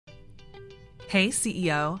Hey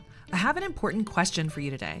CEO, I have an important question for you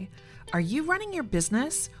today. Are you running your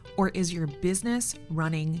business or is your business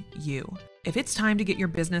running you? If it's time to get your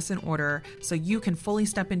business in order so you can fully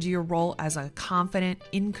step into your role as a confident,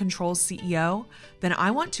 in control CEO, then I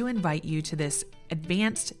want to invite you to this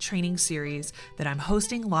advanced training series that I'm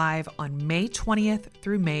hosting live on May 20th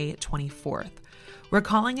through May 24th. We're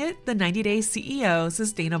calling it the 90-Day CEO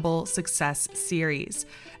Sustainable Success Series.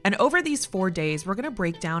 And over these 4 days, we're going to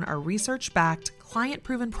break down our research-backed,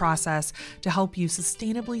 client-proven process to help you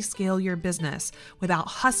sustainably scale your business without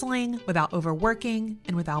hustling, without overworking,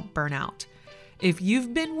 and without burnout. If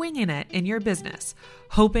you've been winging it in your business,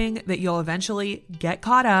 hoping that you'll eventually get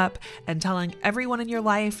caught up and telling everyone in your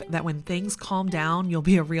life that when things calm down, you'll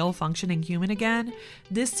be a real functioning human again,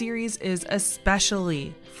 this series is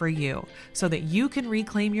especially for you so that you can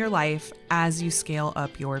reclaim your life as you scale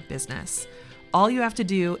up your business. All you have to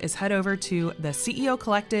do is head over to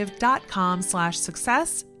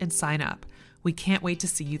theceocollective.com/success and sign up. We can't wait to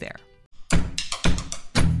see you there.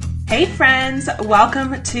 Hey friends,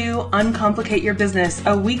 welcome to Uncomplicate Your Business,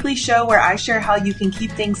 a weekly show where I share how you can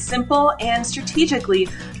keep things simple and strategically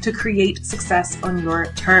to create success on your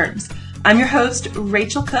terms. I'm your host,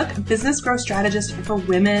 Racheal Cook, business growth strategist for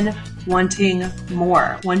women wanting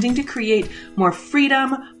more, wanting to create more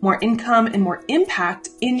freedom, more income, and more impact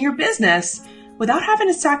in your business without having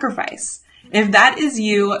to sacrifice. If that is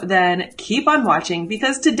you, then keep on watching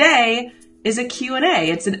because today is a Q&A.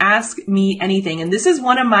 It's an Ask Me Anything. And this is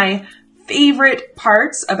one of my favorite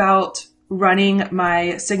parts about running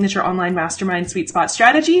my signature online mastermind sweet spot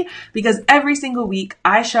strategy because every single week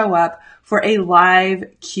I show up for a live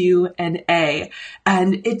Q&A.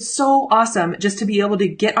 And it's so awesome just to be able to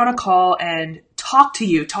get on a call and talk to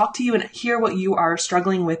you and hear what you are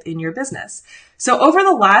struggling with in your business. So over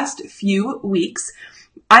the last few weeks,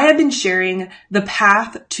 I have been sharing the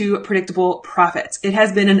path to predictable profits. It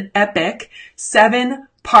has been an epic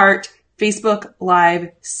 7-part Facebook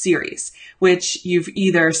Live series, which you've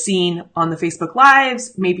either seen on the Facebook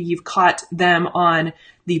Lives, maybe you've caught them on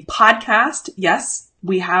the podcast. Yes,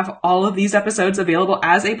 we have all of these episodes available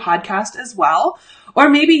as a podcast as well. Or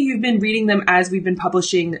maybe you've been reading them as we've been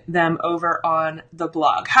publishing them over on the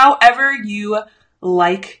blog. However you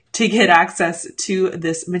like to get access to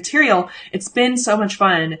this material, it's been so much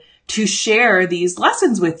fun to share these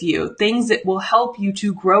lessons with you, things that will help you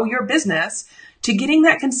to grow your business to getting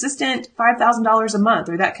that consistent $5,000 a month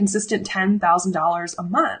or that consistent $10,000 a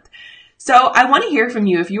month. So I want to hear from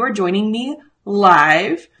you. If you are joining me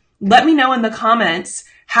live, let me know in the comments,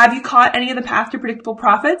 have you caught any of the path to predictable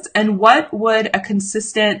profits? And what would a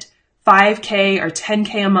consistent 5K or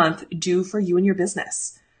 10K a month do for you and your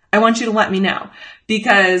business? I want you to let me know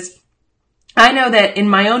because I know that in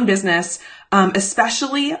my own business,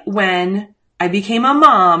 especially when I became a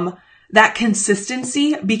mom, that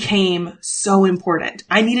consistency became so important.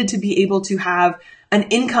 I needed to be able to have an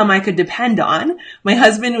income I could depend on. My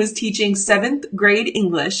husband was teaching 7th grade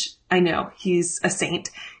English. I know, he's a saint.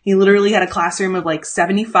 He literally had a classroom of like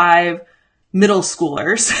 75 middle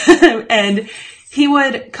schoolers and he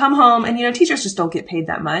would come home and, teachers just don't get paid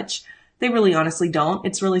that much. They really honestly don't.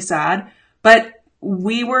 It's really sad. But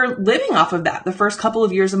we were living off of that the first couple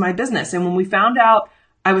of years of my business. And when we found out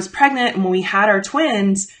I was pregnant and when we had our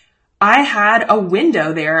twins, I had a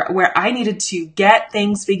window there where I needed to get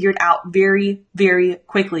things figured out very, very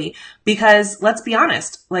quickly. Because let's be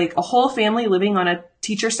honest, like a whole family living on a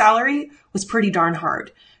teacher salary was pretty darn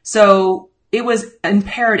hard. So it was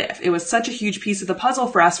imperative. It was such a huge piece of the puzzle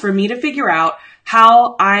for us, for me to figure out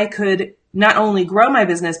how I could not only grow my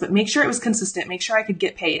business, but make sure it was consistent, make sure I could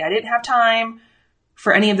get paid. I didn't have time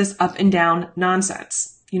for any of this up and down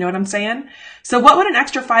nonsense. You know what I'm saying? So what would an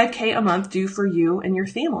extra 5K a month do for you and your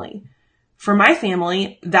family? For my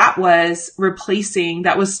family, that was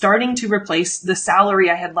starting to replace the salary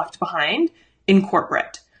I had left behind in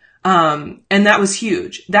corporate. And that was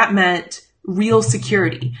huge. That meant real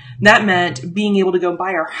security. That meant being able to go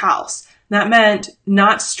buy our house. That meant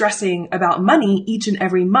not stressing about money each and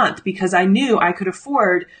every month because I knew I could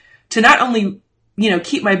afford to not only,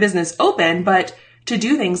 keep my business open, but to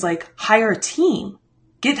do things like hire a team,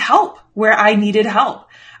 get help where I needed help.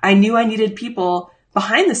 I knew I needed people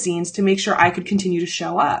behind the scenes to make sure I could continue to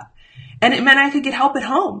show up. And it meant I could get help at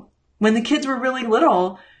home. When the kids were really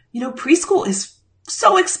little, preschool is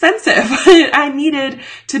so expensive. I needed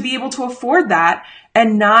to be able to afford that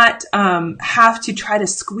and not have to try to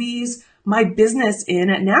squeeze my business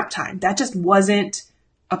in at nap time. That just wasn't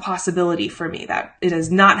a possibility for me. That it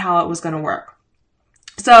is not how it was going to work.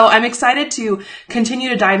 So I'm excited to continue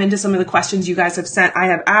to dive into some of the questions you guys have sent. I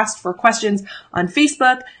have asked for questions on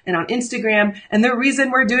Facebook and on Instagram. And the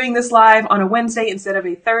reason we're doing this live on a Wednesday instead of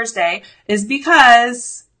a Thursday is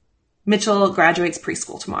because Mitchell graduates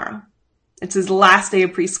preschool tomorrow. It's his last day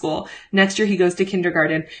of preschool. Next year he goes to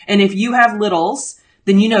kindergarten. And if you have littles,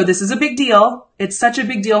 then you know this is a big deal. It's such a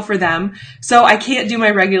big deal for them. So I can't do my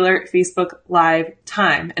regular Facebook Live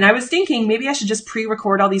time. And I was thinking maybe I should just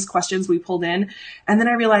pre-record all these questions we pulled in. And then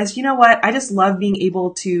I realized, you know what? I just love being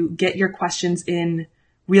able to get your questions in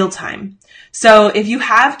real time. So if you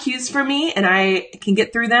have cues for me and I can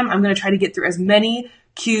get through them, I'm going to try to get through as many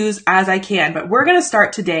cues as I can. But we're going to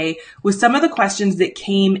start today with some of the questions that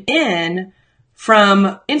came in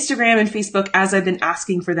from Instagram and Facebook as I've been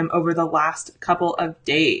asking for them over the last couple of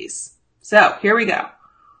days. So here we go.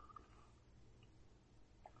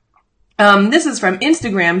 This is from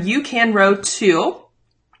Instagram. You Can Row 2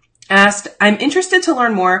 asked, I'm interested to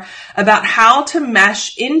learn more about how to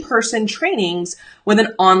mesh in-person trainings with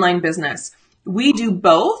an online business. We do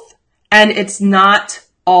both and it's not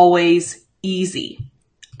always easy.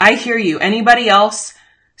 I hear you. Anybody else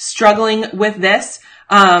struggling with this?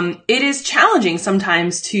 It is challenging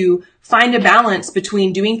sometimes to find a balance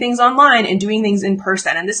between doing things online and doing things in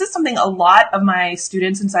person. And this is something a lot of my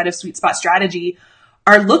students inside of Sweet Spot Strategy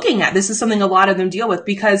are looking at. This is something a lot of them deal with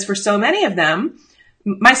because for so many of them,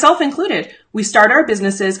 myself included, we start our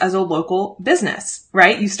businesses as a local business,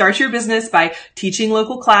 right? You start your business by teaching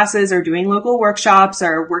local classes or doing local workshops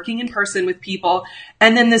or working in person with people.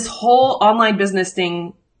 And then this whole online business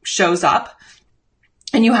thing shows up.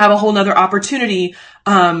 And you have a whole nother opportunity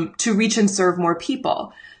to reach and serve more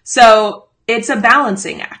people. So it's a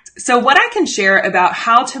balancing act. So what I can share about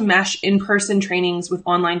how to mesh in-person trainings with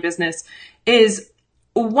online business is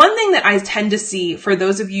one thing that I tend to see for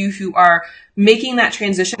those of you who are making that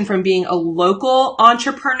transition from being a local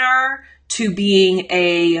entrepreneur to being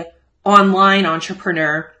a online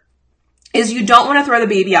entrepreneur is you don't want to throw the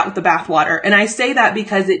baby out with the bathwater. And I say that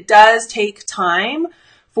because it does take time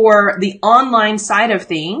for the online side of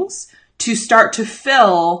things to start to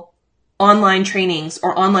fill online trainings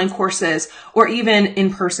or online courses or even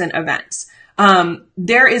in-person events.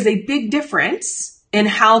 There is a big difference in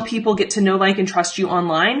how people get to know, like, and trust you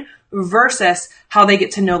online versus how they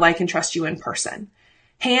get to know, like, and trust you in person.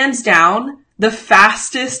 Hands down, the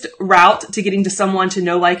fastest route to getting to someone to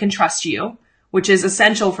know, like, and trust you, which is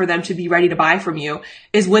essential for them to be ready to buy from you,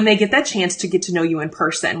 is when they get that chance to get to know you in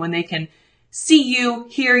person, when they can see you,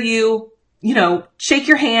 hear you, shake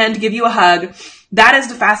your hand, give you a hug. That is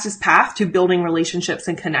the fastest path to building relationships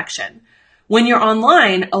and connection. When you're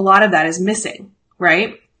online, a lot of that is missing,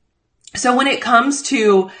 right? So when it comes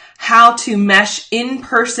to how to mesh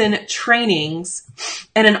in-person trainings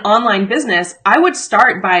and an online business, I would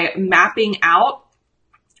start by mapping out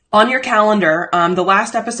on your calendar. The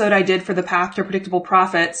last episode I did for the Path to Predictable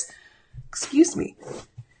Profits,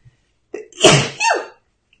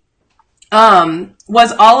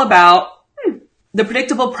 was all about the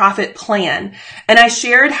predictable profit plan. And I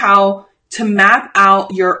shared how to map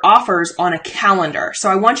out your offers on a calendar. So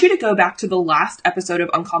I want you to go back to the last episode of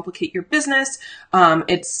Uncomplicate Your Business.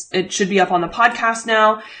 It should be up on the podcast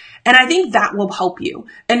now. And I think that will help you.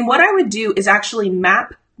 And what I would do is actually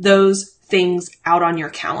map those things out on your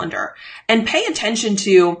calendar and pay attention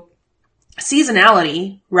to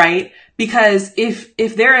seasonality, right? Because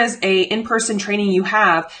if there is a in-person training you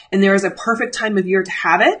have and there is a perfect time of year to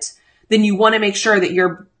have it, then you want to make sure that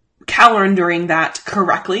you're calendaring that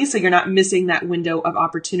correctly so you're not missing that window of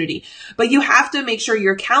opportunity. But you have to make sure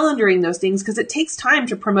you're calendaring those things because it takes time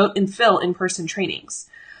to promote and fill in-person trainings.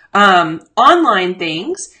 Online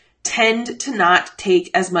things tend to not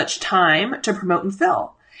take as much time to promote and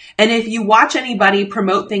fill. And if you watch anybody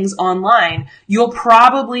promote things online, you'll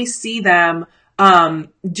probably see them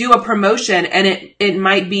do a promotion and it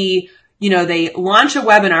might be, they launch a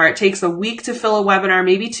webinar. It takes a week to fill a webinar,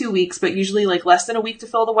 maybe 2 weeks, but usually like less than a week to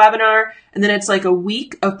fill the webinar. And then it's like a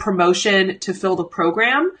week of promotion to fill the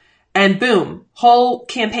program. And boom, whole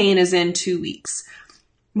campaign is in 2 weeks.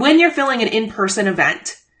 When you're filling an in-person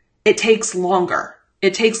event, it takes longer.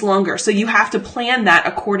 So you have to plan that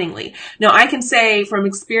accordingly. Now I can say from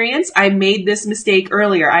experience, I made this mistake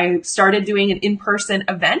earlier. I started doing an in-person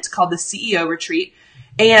event called the CEO Retreat.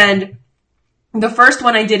 And the first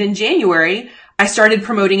one I did in January, I started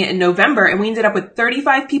promoting it in November and we ended up with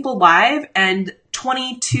 35 people live and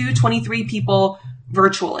 22, 23 people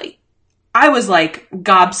virtually. I was like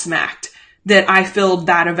gobsmacked that I filled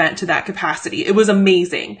that event to that capacity. It was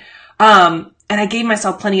amazing. And I gave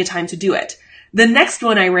myself plenty of time to do it. The next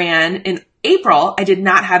one I ran in April, I did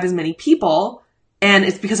not have as many people And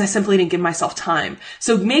it's because I simply didn't give myself time.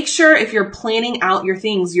 So make sure if you're planning out your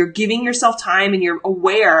things, you're giving yourself time and you're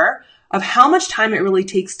aware of how much time it really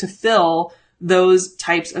takes to fill those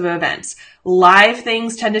types of events. Live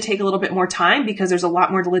things tend to take a little bit more time because there's a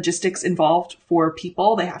lot more logistics involved for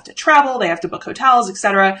people. They have to travel, they have to book hotels,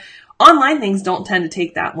 etc. Online things don't tend to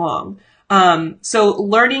take that long. So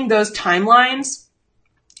learning those timelines,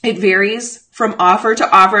 it varies from offer to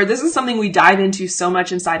offer. This is something we dive into so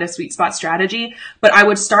much inside of Sweet Spot Strategy, but I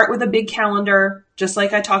would start with a big calendar, just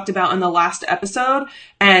like I talked about in the last episode,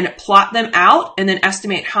 and plot them out and then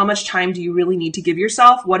estimate how much time do you really need to give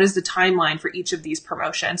yourself? What is the timeline for each of these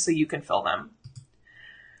promotions so you can fill them?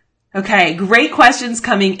 Okay, great questions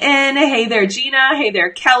coming in. Hey there, Gina. Hey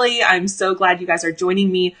there, Kelly. I'm so glad you guys are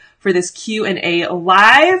joining me for this Q&A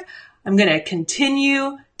live. I'm going to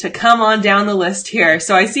continue to come on down the list here.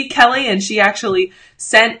 So I see Kelly, and she actually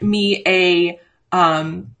sent me a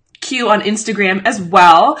Q on Instagram as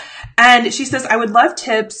well. And she says, I would love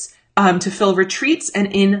tips to fill retreats and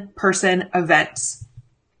in-person events.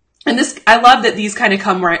 And this, I love that these kind of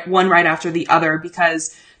come one right after the other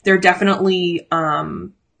because they're definitely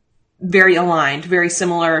very aligned, very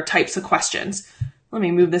similar types of questions. Let me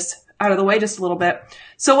move this out of the way just a little bit.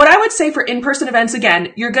 So what I would say for in-person events,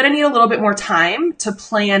 again, you're going to need a little bit more time to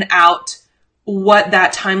plan out what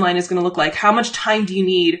that timeline is going to look like. How much time do you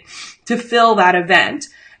need to fill that event?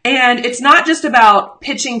 And it's not just about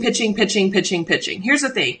pitching. Here's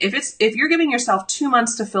the thing. If you're giving yourself 2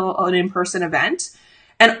 months to fill an in-person event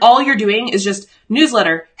and all you're doing is just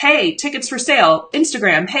newsletter, hey, tickets for sale,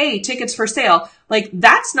 Instagram, hey, tickets for sale, like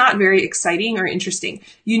that's not very exciting or interesting.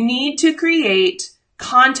 You need to create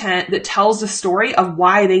content that tells the story of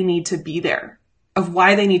why they need to be there,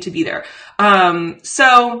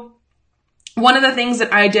 So one of the things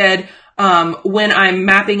that I did when I'm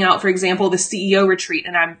mapping out, for example, the CEO retreat,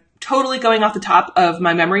 and I'm totally going off the top of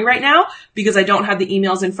my memory right now because I don't have the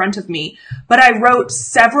emails in front of me, but I wrote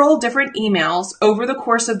several different emails over the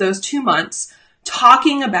course of those 2 months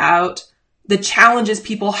talking about the challenges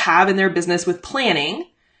people have in their business with planning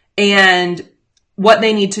and what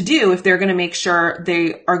they need to do if they're going to make sure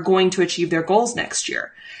they are going to achieve their goals next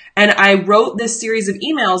year. And I wrote this series of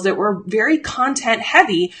emails that were very content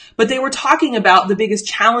heavy, but they were talking about the biggest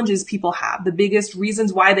challenges people have, the biggest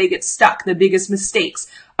reasons why they get stuck, the biggest mistakes,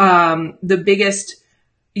 the biggest,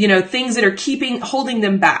 things that are holding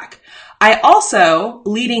them back. I also,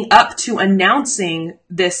 leading up to announcing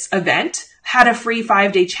this event, had a free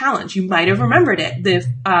 5-day challenge. You might have remembered it.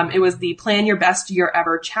 It was the Plan Your Best Year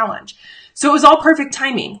Ever challenge. So it was all perfect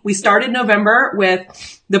timing. We started November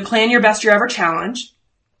with the Plan Your Best Year Ever challenge.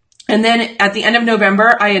 And then at the end of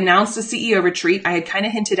November, I announced the CEO retreat. I had kind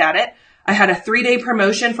of hinted at it. I had a 3-day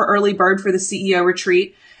promotion for early bird for the CEO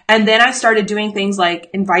retreat. And then I started doing things like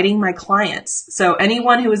inviting my clients. So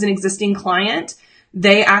anyone who was an existing client,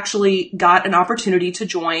 they actually got an opportunity to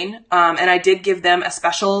join. And I did give them a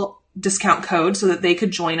special discount code so that they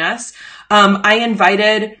could join us. I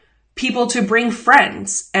invited people to bring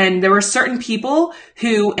friends. And there were certain people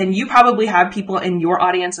who, and you probably have people in your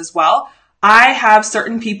audience as well. I have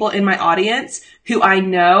certain people in my audience who I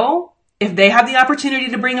know if they have the opportunity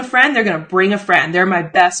to bring a friend, they're going to bring a friend. They're my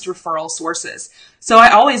best referral sources. So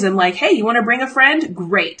I always am like, hey, you want to bring a friend?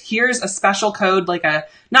 Great. Here's a special code, like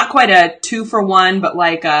not quite a 2-for-1, but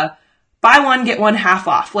like a buy one, get one half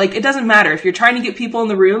off. Like it doesn't matter. If you're trying to get people in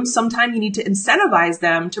the room, sometimes you need to incentivize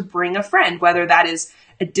them to bring a friend, whether that is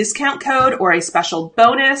a discount code or a special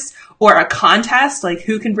bonus or a contest, like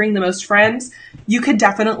who can bring the most friends. You could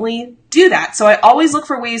definitely do that. So I always look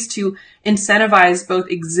for ways to incentivize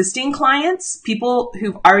both existing clients. People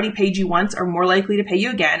who've already paid you once are more likely to pay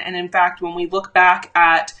you again. And in fact, when we look back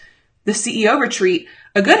at the CEO retreat,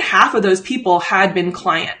 a good half of those people had been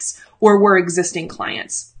clients or were existing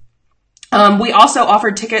clients. We also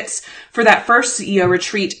offered tickets for that first CEO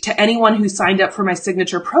retreat to anyone who signed up for my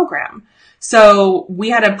signature program. So we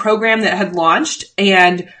had a program that had launched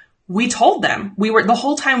and we told them, the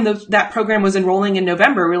whole time that program was enrolling in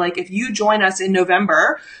November, we're like, if you join us in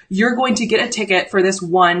November, you're going to get a ticket for this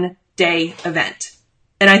 1-day event.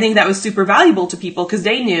 And I think that was super valuable to people because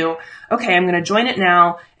they knew, okay, I'm going to join it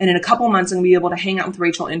now. And in a couple months, I'm going to be able to hang out with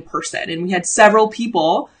Racheal in person. And we had several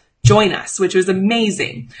people join us, which was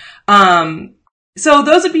amazing. So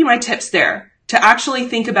those would be my tips there to actually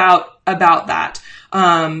think about that.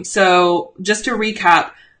 So just to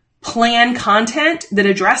recap, plan content that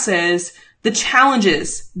addresses the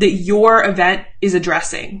challenges that your event is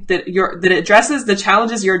addressing, that addresses the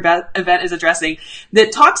challenges your event is addressing,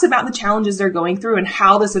 that talks about the challenges they're going through and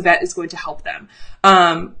how this event is going to help them.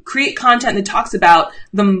 Create content that talks about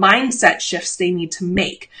the mindset shifts they need to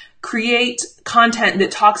make. Create content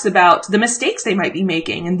that talks about the mistakes they might be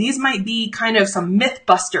making. And these might be kind of some myth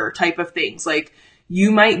buster type of things. Like, you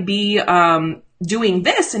might be doing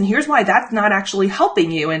this, and here's why that's not actually helping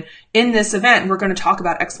you. And in this event, we're going to talk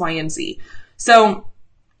about X, Y, and Z. So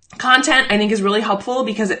content, I think, is really helpful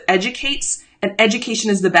because it educates, and education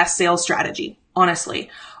is the best sales strategy, honestly.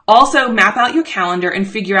 Also, map out your calendar and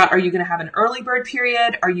figure out, are you going to have an early bird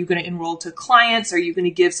period? Are you going to enroll to clients? Are you going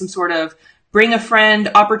to give some sort of bring a friend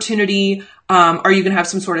opportunity? Are you going to have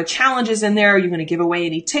some sort of challenges in there? Are you going to give away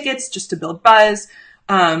any tickets just to build buzz?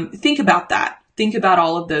 Think about that. Think about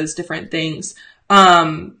all of those different things.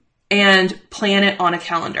 And plan it on a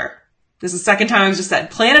calendar. This is the second time I've just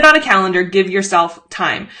said, plan it on a calendar, give yourself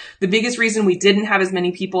time. The biggest reason we didn't have as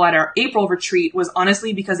many people at our April retreat was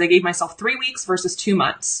honestly because I gave myself 3 weeks versus 2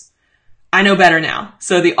 months. I know better now.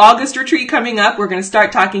 So the August retreat coming up, we're going to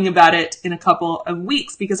start talking about it in a couple of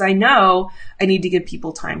weeks because I know I need to give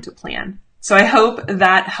people time to plan. So I hope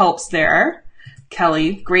that helps there.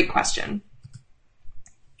 Kelly, great question.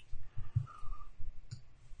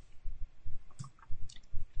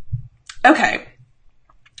 Okay.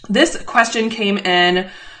 This question came in,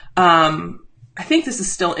 I think this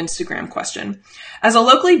is still Instagram question. As a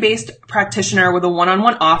locally based practitioner with a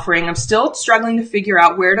one-on-one offering, I'm still struggling to figure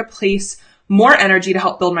out where to place more energy to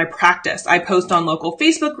help build my practice. I post on local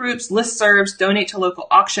Facebook groups, listservs, donate to local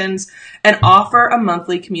auctions, and offer a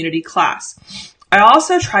monthly community class. I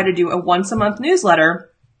also try to do a once a month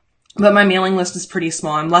newsletter, but my mailing list is pretty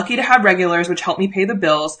small. I'm lucky to have regulars, which help me pay the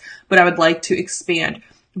bills, but I would like to expand.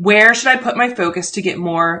 Where should I put my focus to get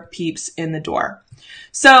more peeps in the door?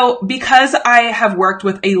 So because I have worked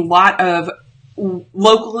with a lot of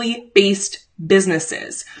locally based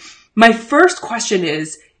businesses, my first question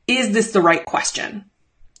is this the right question?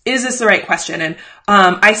 Is this the right question? And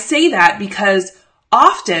I say that because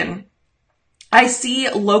often I see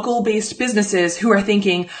local based businesses who are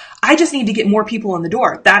thinking, I just need to get more people in the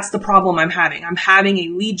door. That's the problem I'm having. I'm having a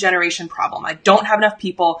lead generation problem. I don't have enough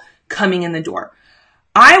people coming in the door.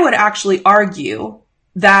 I would actually argue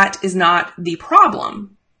that is not the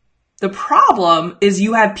problem. The problem is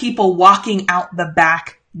you have people walking out the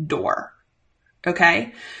back door.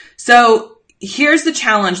 Okay. So here's the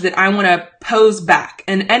challenge that I want to pose back.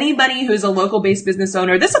 And anybody who's a local based business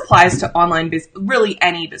owner, this applies to online business, really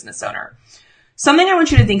any business owner. Something I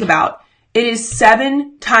want you to think about. It is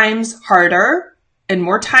 7 times harder and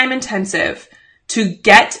more time intensive to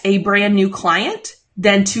get a brand new client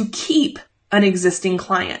than to keep an existing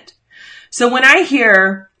client. So when I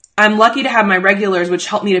hear I'm lucky to have my regulars, which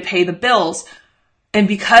help me to pay the bills, and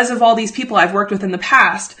because of all these people I've worked with in the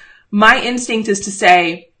past, my instinct is to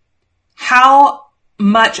say, how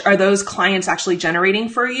much are those clients actually generating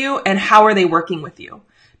for you and how are they working with you?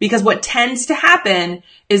 Because what tends to happen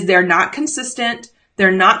is they're not consistent,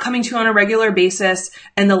 they're not coming to you on a regular basis,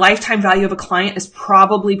 and the lifetime value of a client is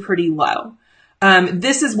probably pretty low.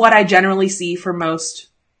 This is what I generally see for most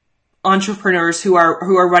entrepreneurs who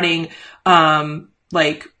are running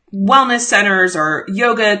like wellness centers or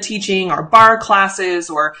yoga teaching or bar classes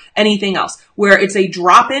or anything else where it's a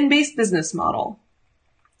drop-in based business model.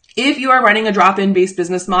 If you are running a drop-in based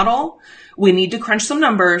business model, we need to crunch some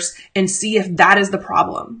numbers and see if that is the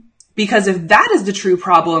problem. Because if that is the true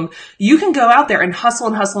problem, you can go out there and hustle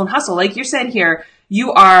and hustle and hustle. Like you're saying here,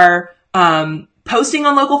 you are posting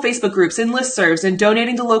on local Facebook groups and listservs and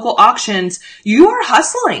donating to local auctions. You are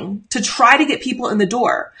hustling to try to get people in the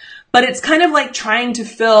door. But it's kind of like trying to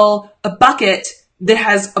fill a bucket that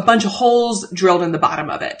has a bunch of holes drilled in the bottom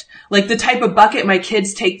of it. Like the type of bucket my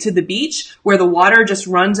kids take to the beach where the water just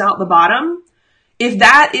runs out the bottom. If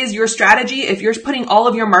that is your strategy, if you're putting all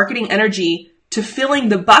of your marketing energy to filling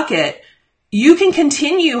the bucket, you can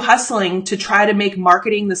continue hustling to try to make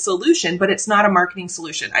marketing the solution, but it's not a marketing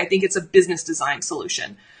solution. I think it's a business design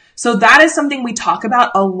solution. So that is something we talk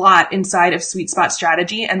about a lot inside of Sweet Spot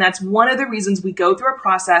Strategy. And that's one of the reasons we go through a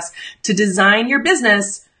process to design your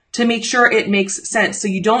business to make sure it makes sense. So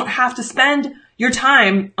you don't have to spend your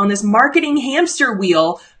time on this marketing hamster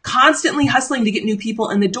wheel, constantly hustling to get new people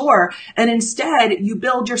in the door. And instead you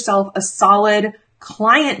build yourself a solid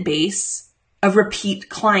client base of repeat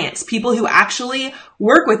clients, people who actually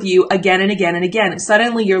work with you again and again and again. And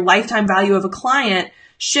suddenly your lifetime value of a client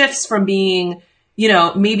shifts from being,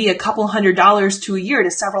 maybe a couple $100s to a year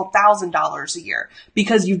to several $1,000s a year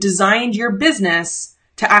because you've designed your business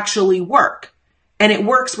to actually work, and it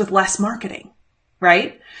works with less marketing.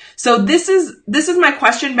 right? So this is my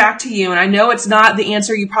question back to you. And I know it's not the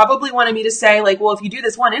answer you probably wanted me to say, like, well, if you do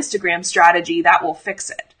this one Instagram strategy, that will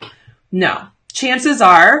fix it. No, chances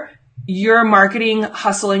are your marketing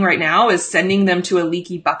hustling right now is sending them to a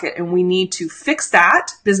leaky bucket, and we need to fix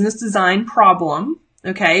that business design problem.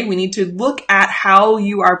 Okay. We need to look at how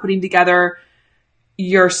you are putting together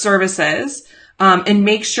your services, and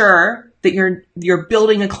make sure that you're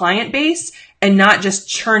building a client base and not just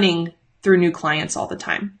churning through new clients all the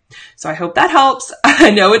time. So I hope that helps.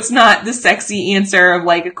 I know it's not the sexy answer of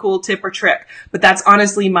like a cool tip or trick, but that's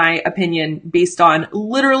honestly my opinion based on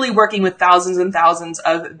literally working with thousands and thousands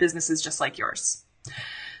of businesses just like yours.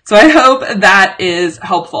 So I hope that is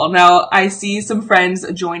helpful. Now I see some friends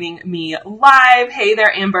joining me live. Hey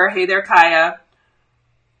there, Amber. Hey there, Kaya.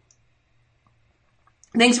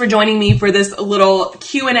 Thanks for joining me for this little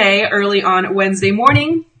Q&A early on Wednesday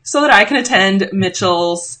morning so that I can attend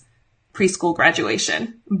Mitchell's preschool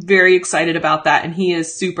graduation. I'm very excited about that, and he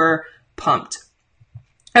is super pumped.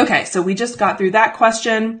 Okay, so we just got through that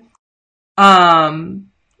question. And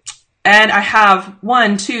I have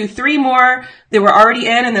 1, 2, 3 more that were already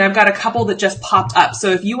in, and then I've got a couple that just popped up. So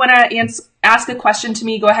if you want to ask a question to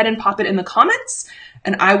me, go ahead and pop it in the comments,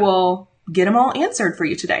 and I will get them all answered for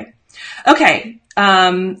you today. Okay.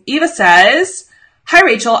 Eva says, hi,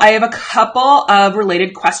 Racheal. I have a couple of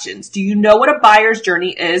related questions. Do you know what a buyer's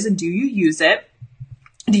journey is, and do you use it?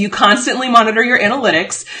 Do you constantly monitor your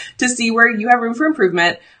analytics to see where you have room for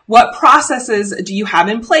improvement? What processes do you have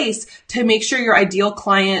in place to make sure your ideal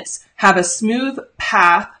clients have a smooth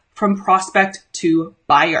path from prospect to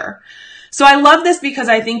buyer? So I love this because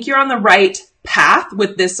I think you're on the right path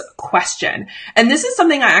with this question. And this is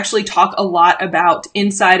something I actually talk a lot about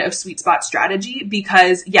inside of Sweet Spot Strategy,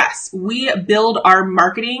 because yes, we build our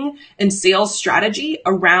marketing and sales strategy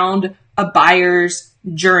around a buyer's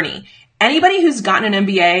journey. Anybody who's gotten an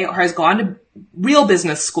MBA or has gone to real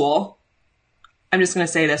business school, I'm just going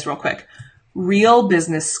to say this real quick, real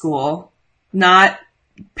business school, not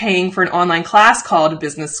paying for an online class called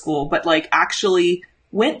business school, but like actually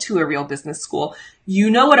went to a real business school,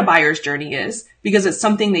 you know what a buyer's journey is because it's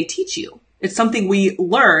something they teach you. It's something we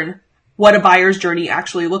learn what a buyer's journey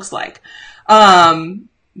actually looks like.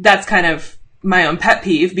 That's kind of my own pet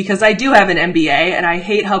peeve because I do have an MBA and I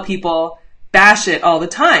hate how people bash it all the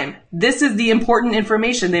time. This is the important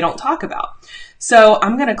information they don't talk about. So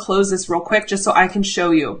I'm going to close this real quick just so I can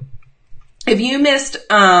show you. If you missed,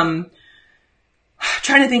 trying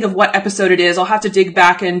to think of what episode it is. I'll have to dig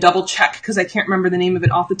back and double check because I can't remember the name of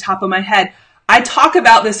it off the top of my head. I talk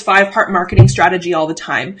about this 5-part marketing strategy all the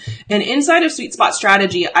time. And inside of Sweet Spot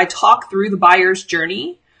Strategy, I talk through the buyer's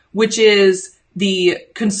journey, which is the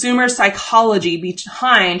consumer psychology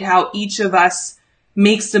behind how each of us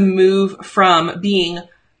makes the move from being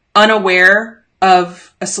unaware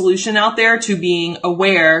of a solution out there to being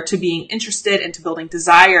aware, to being interested, and to building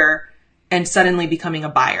desire and suddenly becoming a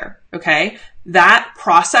buyer. Okay. That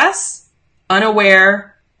process,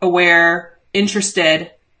 unaware, aware,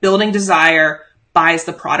 interested, building desire, buys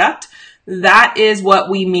the product. That is what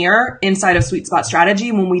we mirror inside of Sweet Spot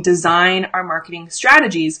Strategy when we design our marketing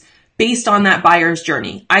strategies based on that buyer's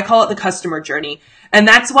journey. I call it the customer journey. And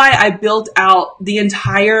that's why I built out the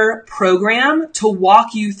entire program to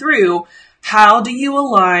walk you through how do you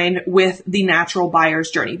align with the natural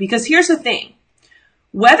buyer's journey. Because here's the thing.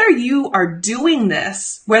 Whether you are doing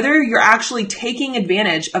this, whether you're actually taking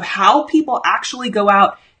advantage of how people actually go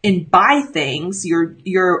out and buy things,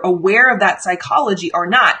 you're aware of that psychology or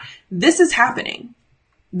not, this is happening.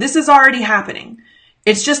 This is already happening.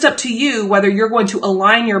 It's just up to you whether you're going to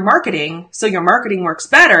align your marketing so your marketing works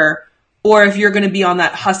better, or if you're going to be on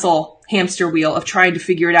that hustle hamster wheel of trying to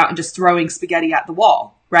figure it out and just throwing spaghetti at the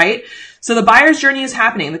wall, right? So the buyer's journey is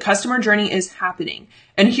happening. The customer journey is happening.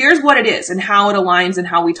 And here's what it is and how it aligns and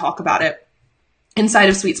how we talk about it inside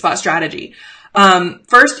of Sweet Spot Strategy.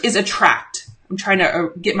 First is attract. I'm trying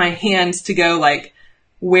to get my hands to go like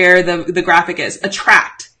where the graphic is.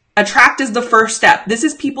 Attract. Attract is the first step. This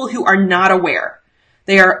is people who are not aware.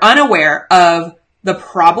 They are unaware of the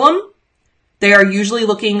problem. They are usually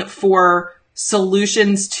looking for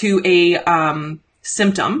solutions to a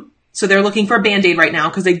symptom. So they're looking for a Band-Aid right now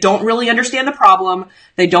because they don't really understand the problem.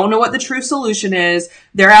 They don't know what the true solution is.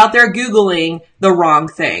 They're out there Googling the wrong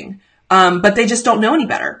thing. But they just don't know any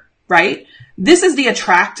better, right? This is the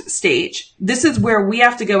attract stage. This is where we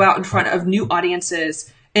have to go out in front of new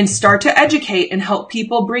audiences and start to educate and help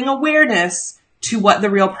people bring awareness to what the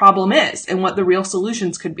real problem is and what the real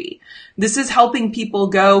solutions could be. This is helping people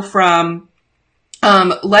go from,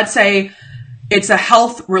 let's say it's a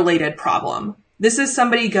health related problem. This is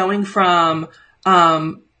somebody going from,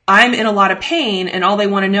 I'm in a lot of pain and all they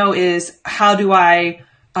want to know is how do I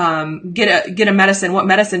get a medicine? What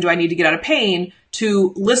medicine do I need to get out of pain?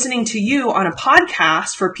 To listening to you on a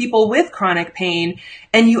podcast for people with chronic pain,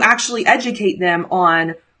 and you actually educate them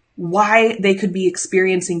on why they could be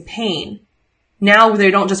experiencing pain. Now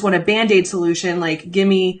they don't just want a Band-Aid solution, like give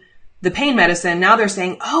me the pain medicine. Now they're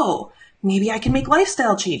saying, oh, maybe I can make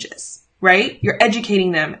lifestyle changes, right? You're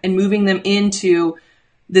educating them and moving them into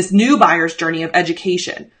this new buyer's journey of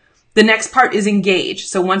education. The next part is engage.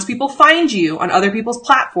 So once people find you on other people's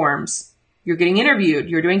platforms, you're getting interviewed,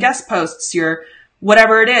 you're doing guest posts, you're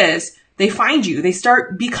whatever it is, they find you. They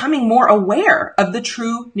start becoming more aware of the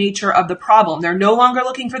true nature of the problem. They're no longer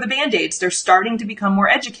looking for the Band-Aids. They're starting to become more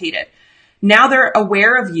educated. Now they're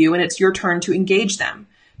aware of you and it's your turn to engage them.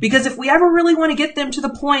 Because if we ever really want to get them to the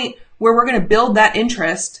point where we're going to build that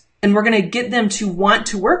interest and we're going to get them to want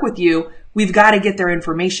to work with you, we've got to get their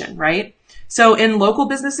information, right? So in local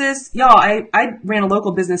businesses, y'all, I ran a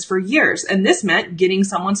local business for years, and this meant getting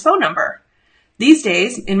someone's phone number. These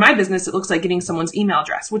days, in my business, it looks like getting someone's email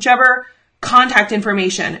address, whichever contact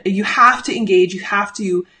information. You have to engage. You have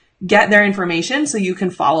to get their information so you can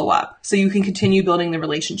follow up, so you can continue building the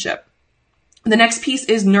relationship. The next piece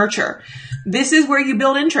is nurture. This is where you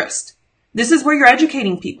build interest. This is where you're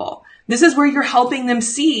educating people. This is where you're helping them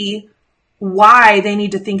see why they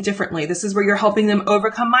need to think differently. This is where you're helping them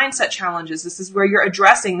overcome mindset challenges. This is where you're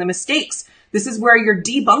addressing the mistakes. This is where you're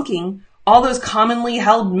debunking all those commonly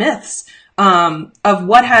held myths of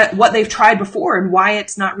what they've tried before and why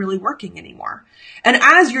it's not really working anymore. And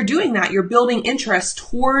as you're doing that, you're building interest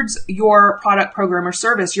towards your product, program, or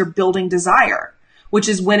service. You're building desire, which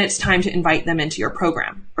is when it's time to invite them into your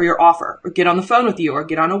program or your offer or get on the phone with you or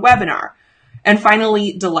get on a webinar. And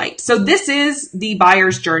finally, delight. So this is the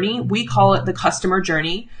buyer's journey. We call it the customer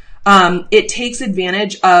journey. It takes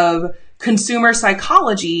advantage of consumer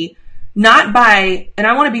psychology, not by, and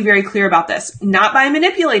I want to be very clear about this, not by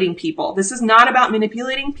manipulating people. This is not about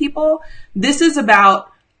manipulating people. This is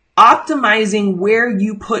about optimizing where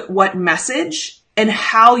you put what message and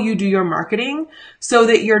how you do your marketing so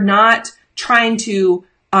that you're not trying to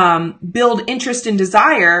build interest and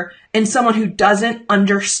desire in someone who doesn't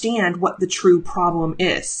understand what the true problem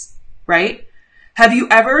is, right? Have you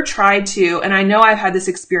ever tried to, and I know I've had this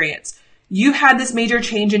experience, you've had this major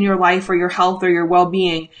change in your life or your health or your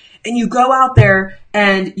well-being, and you go out there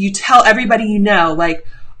and you tell everybody you know, like,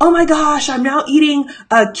 oh my gosh, I'm now eating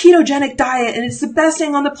a ketogenic diet and it's the best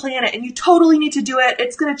thing on the planet and you totally need to do it.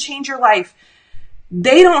 It's going to change your life.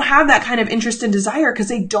 They don't have that kind of interest and desire because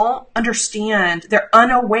they don't understand. They're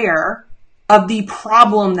unaware of the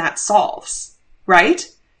problem that solves, right?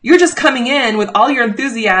 You're just coming in with all your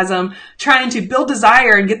enthusiasm, trying to build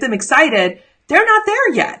desire and get them excited. They're not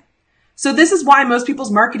there yet. So this is why most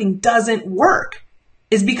people's marketing doesn't work,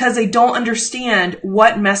 is because they don't understand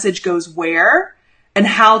what message goes where and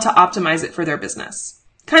how to optimize it for their business.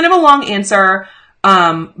 Kind of a long answer,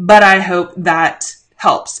 but I hope that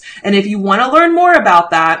helps. And if you want to learn more about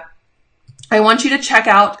that, I want you to check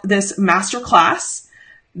out this masterclass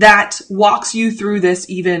that walks you through this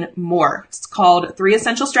even more. It's called 3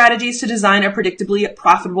 Essential Strategies to Design a Predictably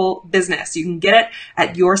Profitable Business. You can get it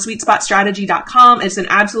at yoursweetspotstrategy.com. It's an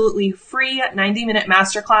absolutely free 90-minute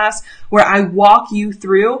masterclass where I walk you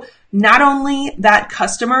through not only that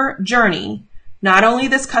customer journey, not only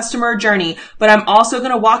this customer journey, but I'm also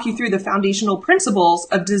going to walk you through the foundational principles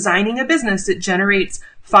of designing a business that generates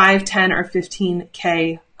 5, 10, or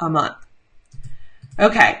 15K a month.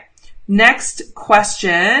 Okay. Next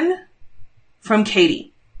question from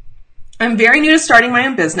Katie. I'm very new to starting my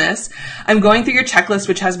own business. I'm going through your checklist,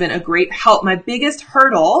 which has been a great help. My biggest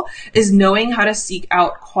hurdle is knowing how to seek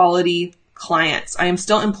out quality clients. I am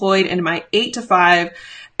still employed in my 8 to 5,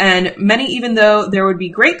 and many, even though there would be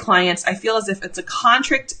great clients, I feel as if it's a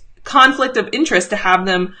conflict of interest to have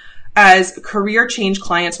them as career change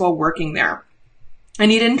clients while working there. I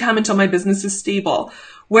need income until my business is stable.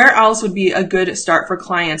 Where else would be a good start for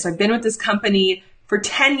clients? I've been with this company for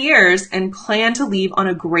 10 years and plan to leave on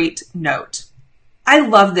a great note. I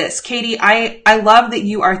love this, Katie. I love that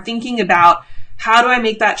you are thinking about how do I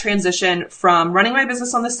make that transition from running my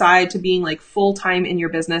business on the side to being like full-time in your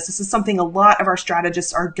business. This is something a lot of our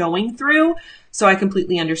strategists are going through, so I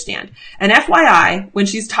completely understand. And FYI, when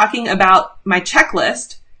she's talking about my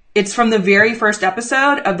checklist, it's from the very first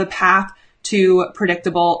episode of the Path to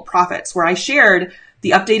Predictable Profits, where I shared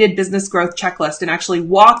the updated business growth checklist and actually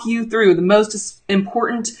walk you through the most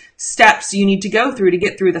important steps you need to go through to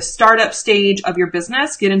get through the startup stage of your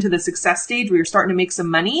business, get into the success stage where you're starting to make some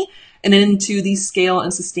money, and into the scale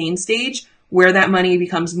and sustain stage where that money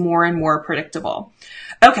becomes more and more predictable.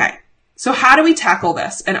 Okay, So how do we tackle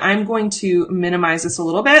this? And I'm going to minimize this a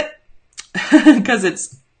little bit because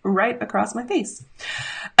it's right across my face.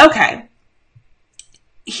 Okay.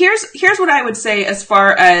 Here's what I would say as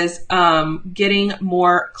far as getting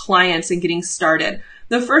more clients and getting started.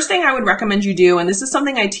 The first thing I would recommend you do, and this is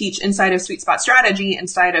something I teach inside of Sweet Spot Strategy,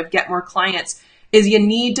 inside of Get More Clients, is you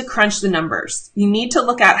need to crunch the numbers. You need to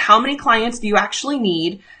look at how many clients do you actually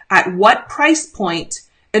need at what price point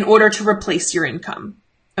in order to replace your income.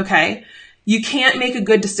 Okay? You can't make a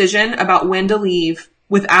good decision about when to leave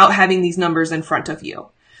without having these numbers in front of you.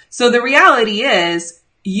 So the reality is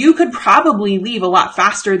you could probably leave a lot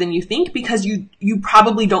faster than you think because you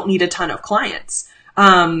probably don't need a ton of clients.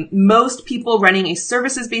 Most people running a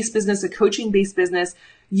services-based business, a coaching-based business,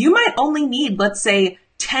 you might only need, let's say,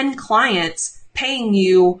 10 clients paying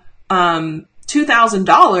you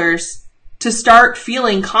 $2,000 to start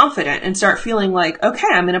feeling confident and start feeling like, okay,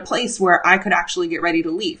 I'm in a place where I could actually get ready to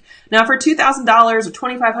leave. Now, for $2,000 or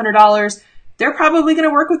 $2,500, they're probably going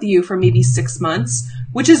to work with you for maybe 6 months,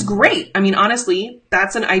 which is great. I mean, honestly,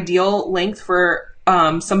 that's an ideal length for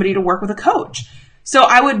somebody to work with a coach. So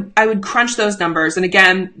I would crunch those numbers. And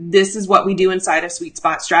again, this is what we do inside of Sweet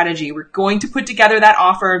Spot Strategy. We're going to put together that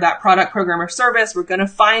offer, that product, program, or service. We're going to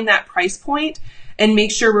find that price point and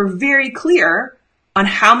make sure we're very clear on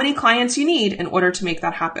how many clients you need in order to make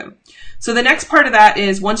that happen. So the next part of that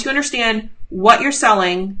is once you understand what you're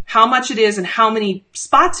selling, how much it is, and how many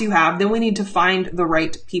spots you have, then we need to find the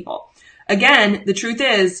right people. Again, the truth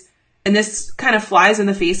is, and this kind of flies in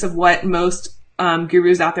the face of what most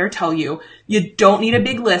gurus out there tell you, you don't need a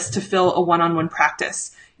big list to fill a one-on-one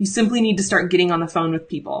practice. You simply need to start getting on the phone with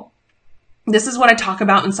people. This is what I talk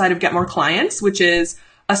about inside of Get More Clients, which is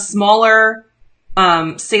a smaller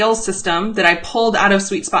sales system that I pulled out of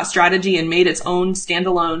Sweet Spot Strategy and made its own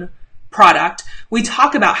standalone product. We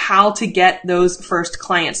talk about how to get those first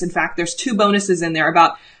clients. In fact, there's 2 bonuses in there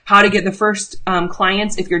about how to get the first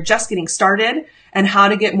clients if you're just getting started and how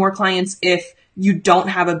to get more clients if you don't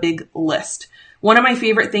have a big list. One of my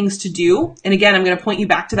favorite things to do, and again, I'm going to point you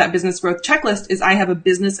back to that business growth checklist, is I have a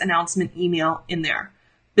business announcement email in there.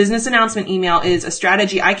 Business announcement email is a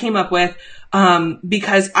strategy I came up with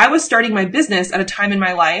because I was starting my business at a time in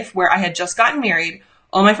my life where I had just gotten married.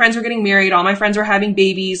 All my friends were getting married. All my friends were having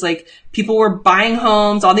babies. Like, people were buying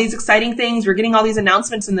homes, all these exciting things. We're getting all these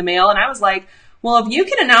announcements in the mail. And I was like, well, if you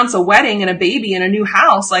can announce a wedding and a baby and a new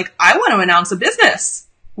house, like, I want to announce a business.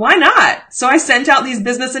 Why not? So I sent out these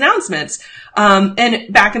business announcements.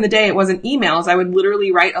 And back in the day, it wasn't emails. I would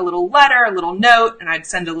literally write a little letter, a little note, and I'd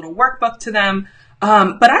send a little workbook to them.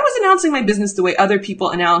 But I was announcing my business the way other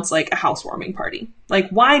people announce like a housewarming party. Like,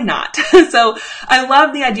 why not? So I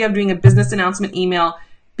love the idea of doing a business announcement email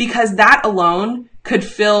because that alone could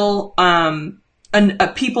fill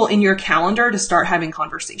people in your calendar to start having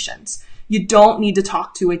conversations. You don't need to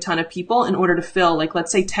talk to a ton of people in order to fill, like,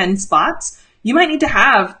 let's say 10 spots. You might need to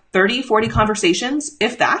have 30, 40 conversations,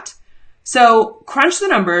 if that. So crunch the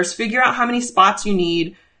numbers, figure out how many spots you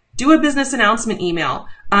need, do a business announcement email.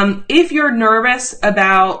 If you're nervous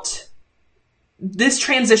about this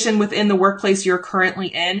transition within the workplace you're currently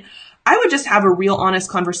in, I would just have a real honest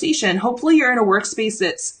conversation. Hopefully you're in a workspace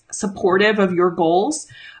that's supportive of your goals.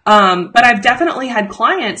 But I've definitely had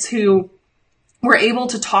clients who were able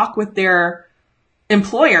to talk with their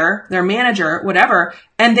employer, their manager, whatever,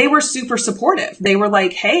 and they were super supportive. They were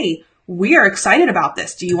like, hey, we are excited about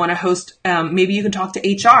this. Do you want to host, maybe you can talk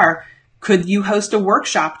to HR. Could you host a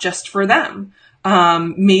workshop just for them?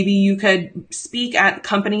 Maybe you could speak at a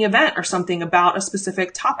company event or something about a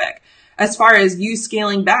specific topic. As far as you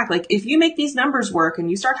scaling back, like, if you make these numbers work and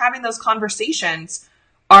you start having those conversations,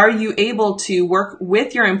 are you able to work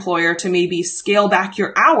with your employer to maybe scale back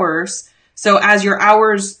your hours? So as your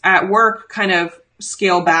hours at work kind of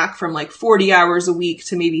scale back from like 40 hours a week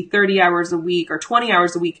to maybe 30 hours a week or 20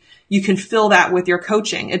 hours a week, you can fill that with your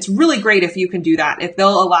coaching. It's really great if you can do that, if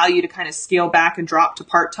they'll allow you to kind of scale back and drop to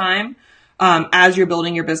part-time as you're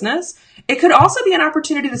building your business. It could also be an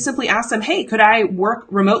opportunity to simply ask them, hey, could I work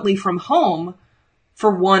remotely from home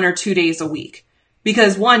for 1 or 2 days a week?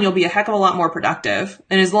 Because one, you'll be a heck of a lot more productive.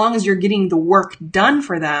 And as long as you're getting the work done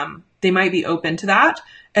for them, they might be open to that.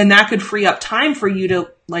 And that could free up time for you to,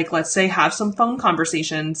 like, let's say, have some phone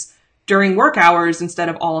conversations during work hours instead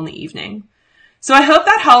of all in the evening. So I hope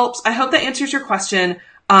that helps. I hope that answers your question.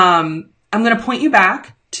 I'm going to point you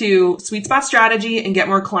back to Sweet Spot Strategy and Get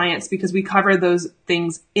More Clients because we cover those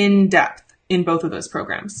things in depth in both of those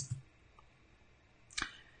programs.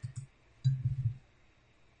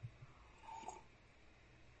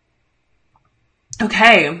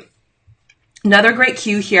 Okay. Another great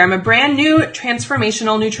cue here. I'm a brand new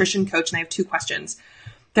transformational nutrition coach and I have 2 questions.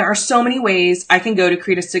 There are so many ways I can go to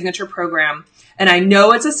create a signature program. And I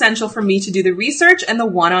know it's essential for me to do the research and the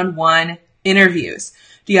one-on-one interviews.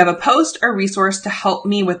 Do you have a post or resource to help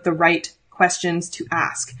me with the right questions to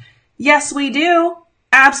ask? Yes, we do.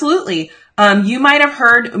 Absolutely. You might have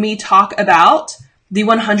heard me talk about the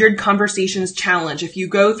 100 Conversations Challenge. If you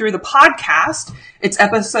go through the podcast, it's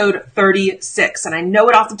episode 36. And I know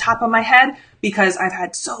it off the top of my head because I've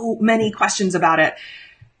had so many questions about it.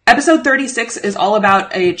 Episode 36 is all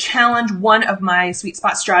about a challenge one of my Sweet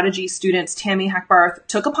Spot Strategy students, Tammy Hackbarth,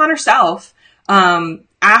 took upon herself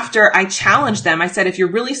after I challenged them. I said, if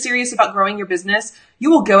you're really serious about growing your business, you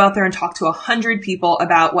will go out there and talk to 100 people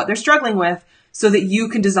about what they're struggling with so that you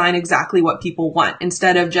can design exactly what people want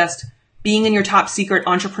instead of just being in your top secret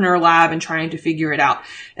entrepreneur lab and trying to figure it out.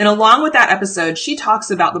 And along with that episode, she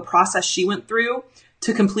talks about the process she went through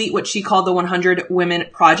to complete what she called the 100 Women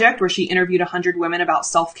Project, where she interviewed 100 women about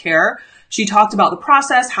self-care. She talked about the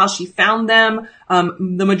process, how she found them.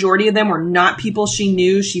 The majority of them were not people she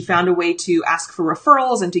knew. She found a way to ask for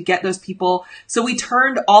referrals and to get those people. So we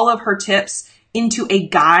turned all of her tips into a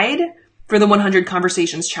guide for the 100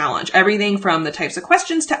 Conversations Challenge. Everything from the types of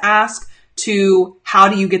questions to ask to how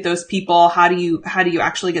do you get those people? How do you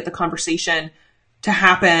actually get the conversation to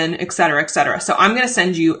happen, et cetera, et cetera. So I'm going to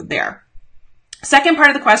send you there. Second part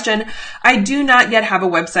of the question, I do not yet have a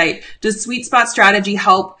website. Does Sweet Spot Strategy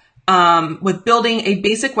help with building a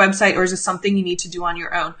basic website, or is this something you need to do on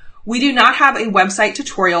your own? We do not have a website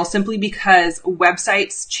tutorial simply because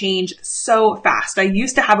websites change so fast. I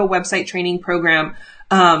used to have a website training program,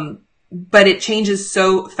 but it changes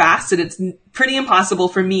so fast that it's pretty impossible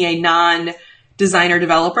for me, a non-designer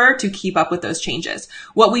developer, to keep up with those changes.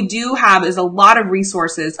 What we do have is a lot of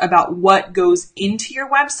resources about what goes into your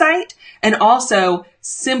website and also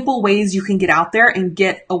simple ways you can get out there and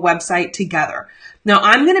get a website together. Now,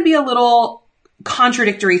 I'm going to be a little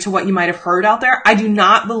contradictory to what you might have heard out there. I do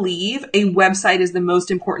not believe a website is the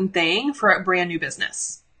most important thing for a brand new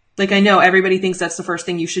business. Like, I know everybody thinks that's the first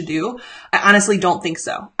thing you should do. I honestly don't think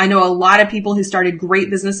so. I know a lot of people who started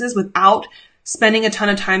great businesses without spending a ton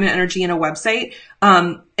of time and energy in a website.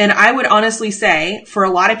 And I would honestly say for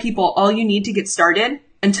a lot of people, all you need to get started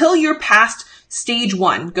until you're past stage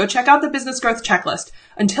one, go check out the business growth checklist.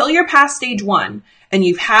 Until you're past stage one and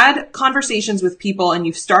you've had conversations with people and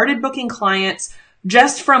you've started booking clients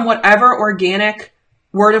just from whatever organic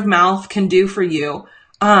word of mouth can do for you,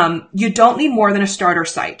 you don't need more than a starter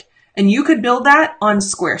site. And you could build that on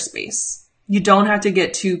Squarespace. You don't have to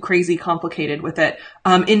get too crazy complicated with it.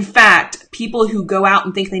 In fact, people who go out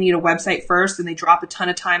and think they need a website first and they drop a ton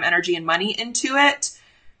of time, energy, and money into it,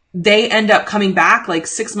 they end up coming back like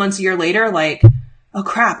 6 months, a year later, like, oh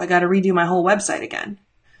crap, I got to redo my whole website again.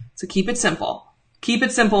 So keep it simple. Keep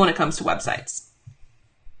it simple when it comes to websites.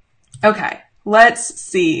 Okay, let's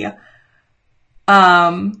see.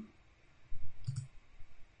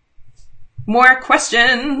 More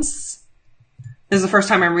questions. This is the first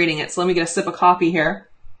time I'm reading it, so let me get a sip of coffee here.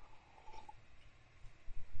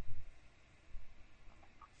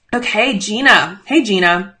 Okay, Gina. Hey,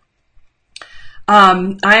 Gina.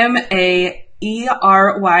 I am a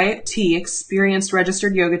ERYT, experienced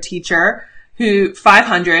registered yoga teacher,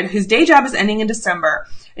 500, whose day job is ending in December,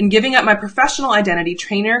 and giving up my professional identity,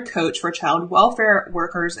 trainer, coach for child welfare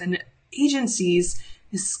workers and agencies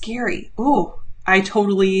is scary. Ooh, I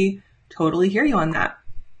totally hear you on that.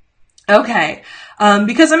 Okay.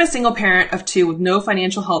 Because I'm a single parent of 2 with no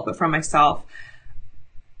financial help but from myself,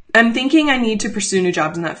 I'm thinking I need to pursue new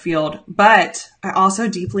jobs in that field, but I also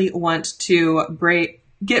deeply want to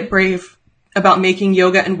get brave about making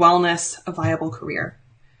yoga and wellness a viable career.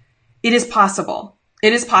 It is possible.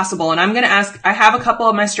 It is possible. And I'm going to ask, I have a couple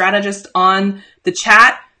of my strategists on the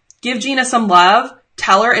chat. Give Gina some love.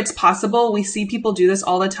 Tell her it's possible. We see people do this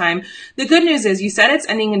all the time. The good news is you said it's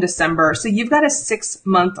ending in December, so you've got a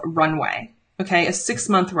 6-month runway. Okay, a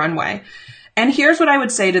 6-month runway. And here's what I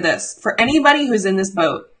would say to this. For anybody who's in this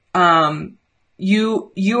boat,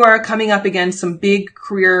 you are coming up against some big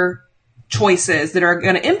career choices that are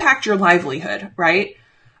going to impact your livelihood, right?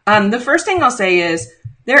 The first thing I'll say is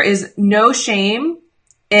there is no shame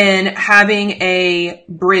in having a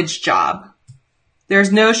bridge job.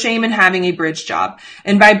 There's no shame in having a bridge job.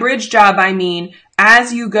 And by bridge job, I mean,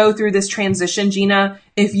 as you go through this transition, Gina,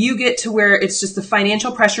 if you get to where it's just the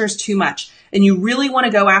financial pressure is too much and you really want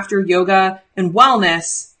to go after yoga and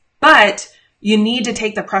wellness, but you need to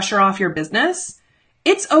take the pressure off your business,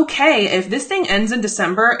 it's okay if this thing ends in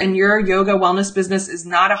December and your yoga wellness business is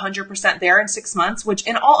not 100% there in 6 months, which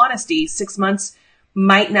in all honesty, 6 months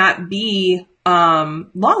might not be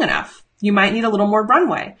long enough. You might need a little more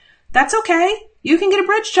runway. That's okay. you can get a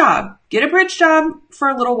bridge job. Get a bridge job for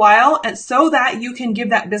a little while, and so that you can give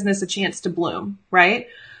that business a chance to bloom, right?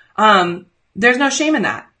 There's no shame in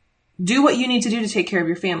that. Do what you need to do to take care of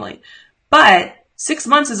your family. But 6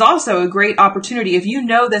 months is also a great opportunity. If you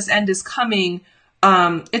know this end is coming,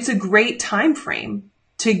 it's a great time frame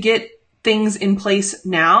to get things in place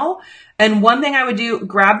now. And one thing I would do,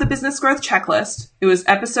 grab the business growth checklist. It was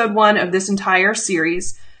episode 1 of this entire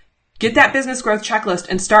series. Get that business growth checklist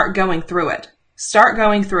and start going through it. Start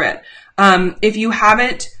going through it. If you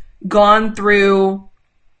haven't gone through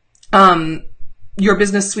your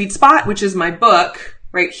business sweet spot, which is my book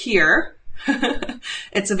right here,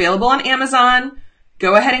 it's available on Amazon.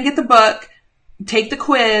 Go ahead and get the book. Take the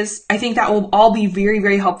quiz. I think that will all be very,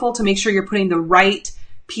 very helpful to make sure you're putting the right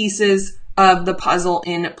pieces of the puzzle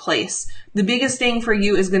in place. The biggest thing for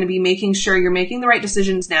you is going to be making sure you're making the right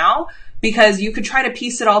decisions now, because you could try to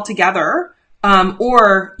piece it all together,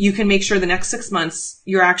 or you can make sure the next 6 months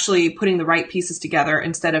you're actually putting the right pieces together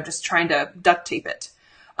instead of just trying to duct tape it.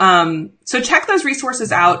 So check those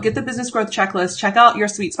resources out. Get the business growth checklist. Check out your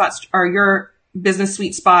sweet spots or your business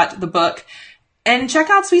sweet spot, the book, and check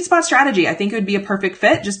out Sweet Spot Strategy. I think it would be a perfect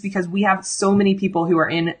fit just because we have so many people who are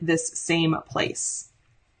in this same place.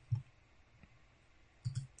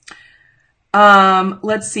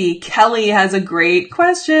 Let's see. Kelly has a great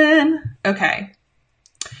question. Okay.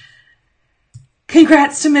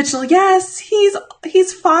 Congrats to Mitchell. Yes,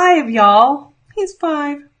 he's 5, y'all. He's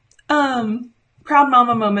 5. Proud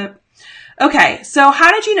mama moment. Okay. So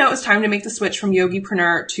how did you know it was time to make the switch from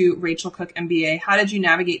Yogipreneur to Racheal Cook MBA? How did you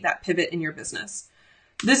navigate that pivot in your business?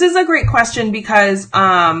 This is a great question because,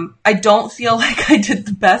 I don't feel like I did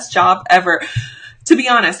the best job ever. To be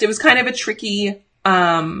honest, it was kind of a tricky,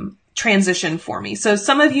 transition for me. So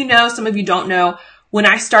some of you know, some of you don't know. When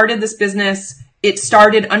I started this business, it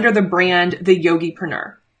started under the brand, The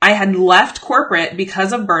Yogipreneur. I had left corporate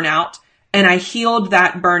because of burnout, and I healed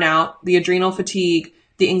that burnout, the adrenal fatigue,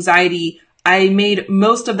 the anxiety. I made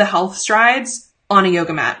most of the health strides on a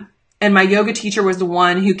yoga mat. And my yoga teacher was the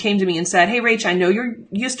one who came to me and said, "Hey, Rach, I know you're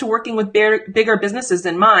used to working with bigger businesses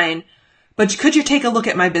than mine, but could you take a look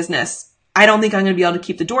at my business? I don't think I'm going to be able to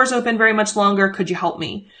keep the doors open very much longer. Could you help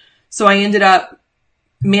me?" So I ended up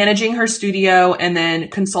managing her studio and then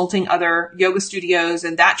consulting other yoga studios.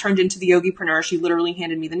 And that turned into the Yogipreneur. She literally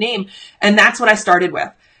handed me the name. And that's what I started with.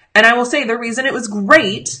 And I will say the reason it was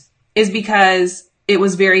great is because it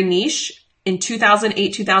was very niche. In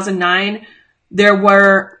 2008, 2009, there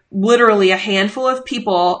were literally a handful of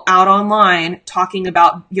people out online talking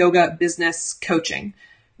about yoga business coaching.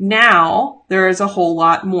 Now there is a whole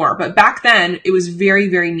lot more, but back then it was very,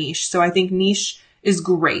 very niche. So I think niche is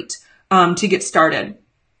great to get started.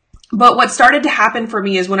 But what started to happen for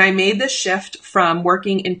me is when I made this shift from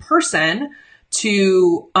working in person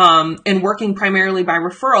to and working primarily by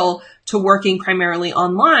referral to working primarily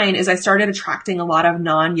online, is I started attracting a lot of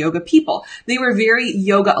non-yoga people. They were very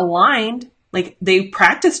yoga aligned, like they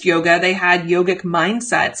practiced yoga, they had yogic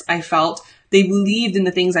mindsets. I felt they believed in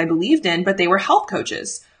the things I believed in, but they were health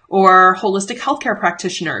coaches or holistic healthcare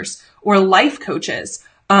practitioners or life coaches.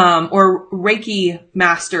 Or Reiki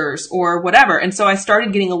masters or whatever. And so I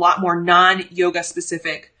started getting a lot more non-yoga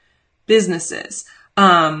specific businesses.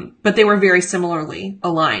 But they were very similarly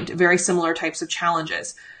aligned, very similar types of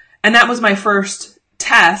challenges. And that was my first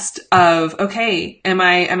test of, okay, am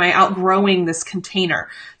I outgrowing this container?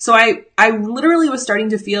 So I literally was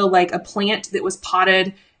starting to feel like a plant that was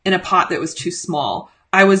potted in a pot that was too small.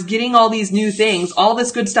 I was getting all these new things. All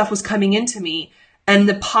this good stuff was coming into me. And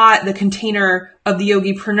the pot, the container of the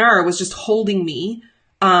Yogipreneur was just holding me,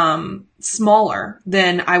 smaller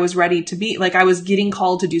than I was ready to be. Like I was getting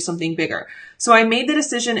called to do something bigger. So I made the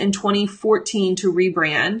decision in 2014 to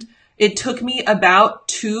rebrand. It took me about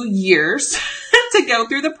 2 years to go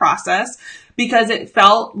through the process because it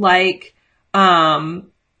felt like,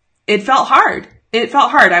 it felt hard. It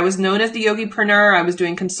felt hard. I was known as the Yogipreneur. I was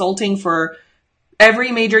doing consulting for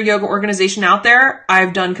every major yoga organization out there.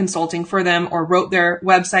 I've done consulting for them or wrote their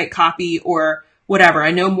website copy or whatever.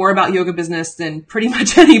 I know more about yoga business than pretty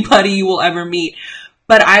much anybody you will ever meet,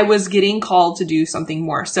 but I was getting called to do something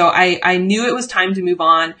more. So I knew it was time to move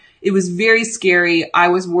on. It was very scary. I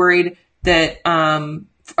was worried that,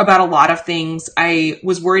 about a lot of things. I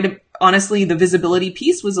was worried, honestly, the visibility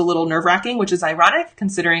piece was a little nerve-wracking, which is ironic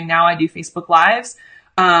considering now I do Facebook Lives.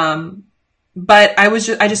 But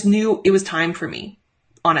I just knew it was time for me,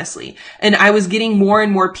 honestly. And I was getting more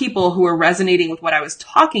and more people who were resonating with what I was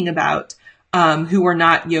talking about, who were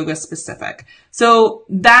not yoga specific. So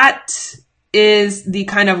that is the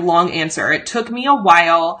kind of long answer. It took me a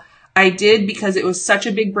while. I did because it was such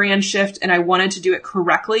a big brand shift and I wanted to do it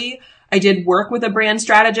correctly. I did work with a brand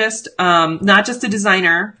strategist, not just a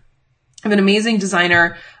designer. I have an amazing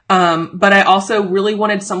designer, but I also really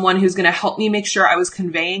wanted someone who's going to help me make sure I was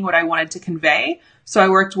conveying what I wanted to convey. So I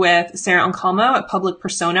worked with Sarah Uncalmo at Public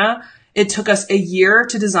Persona. It took us a year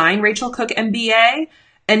to design Racheal Cook MBA.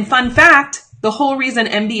 And fun fact, the whole reason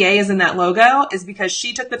MBA is in that logo is because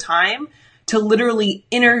she took the time to literally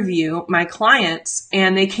interview my clients,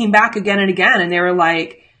 and they came back again and again, and they were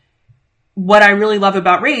like, what I really love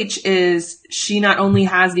about Rach is she not only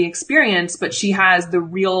has the experience, but she has the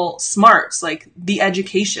real smarts, like the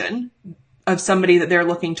education of somebody that they're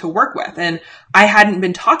looking to work with. And I hadn't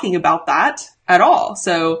been talking about that at all.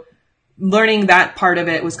 So learning that part of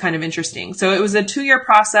it was kind of interesting. So it was a 2-year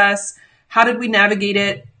process. How did we navigate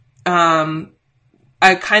it?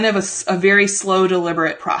 A very slow,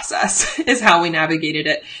 deliberate process is how we navigated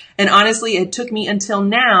it. And honestly, it took me until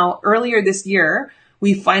now, earlier this year,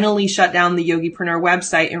 we finally shut down the Yogipreneur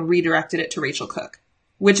website and redirected it to Racheal Cook,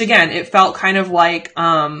 which again, it felt kind of like,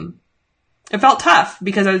 it felt tough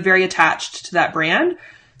because I was very attached to that brand.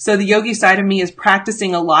 So the yogi side of me is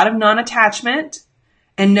practicing a lot of non-attachment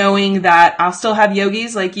and knowing that I'll still have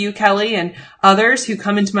yogis like you, Kelly, and others who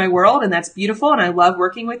come into my world, and that's beautiful. And I love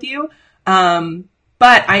working with you.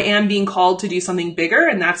 But I am being called to do something bigger.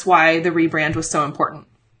 And that's why the rebrand was so important.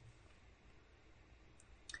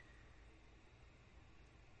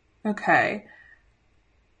 Okay.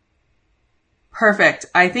 Perfect.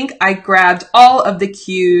 I think I grabbed all of the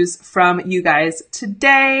cues from you guys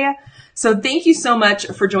today. So thank you so much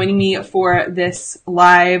for joining me for this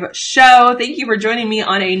live show. Thank you for joining me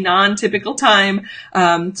on a non-typical time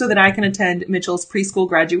so that I can attend Mitchell's preschool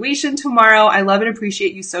graduation tomorrow. I love and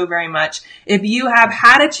appreciate you so very much. If you have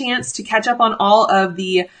had a chance to catch up on all of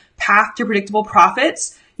the Path to Predictable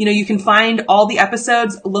Profits, you can find all the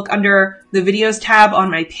episodes. Look under the videos tab on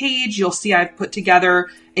my page. You'll see I've put together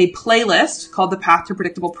a playlist called the Path to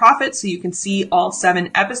Predictable Profits, so you can see all 7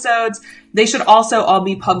 episodes. They should also all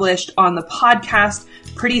be published on the podcast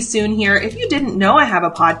pretty soon here. If you didn't know I have a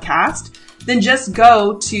podcast, then just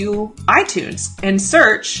go to iTunes and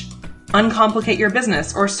search Uncomplicate Your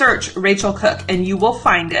Business or search Racheal Cook, and you will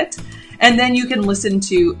find it. And then you can listen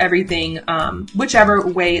to everything, whichever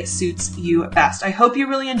way suits you best. I hope you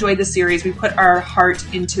really enjoyed this series. We put our heart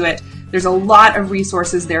into it. There's a lot of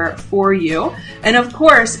resources there for you. And of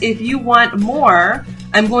course, if you want more,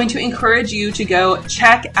 I'm going to encourage you to go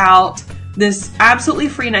check out this absolutely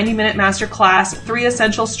free 90-minute masterclass, 3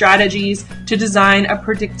 essential strategies to design a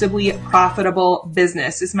predictably profitable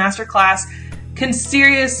business. This masterclass can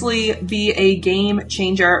seriously be a game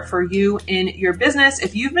changer for you in your business.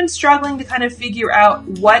 If you've been struggling to kind of figure out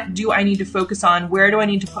what do I need to focus on, where do I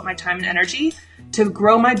need to put my time and energy to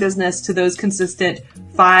grow my business to those consistent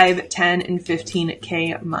 5, 10, and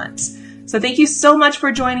 15K months. So thank you so much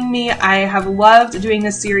for joining me. I have loved doing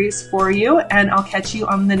this series for you, and I'll catch you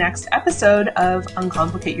on the next episode of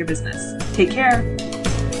Uncomplicate Your Business. Take care.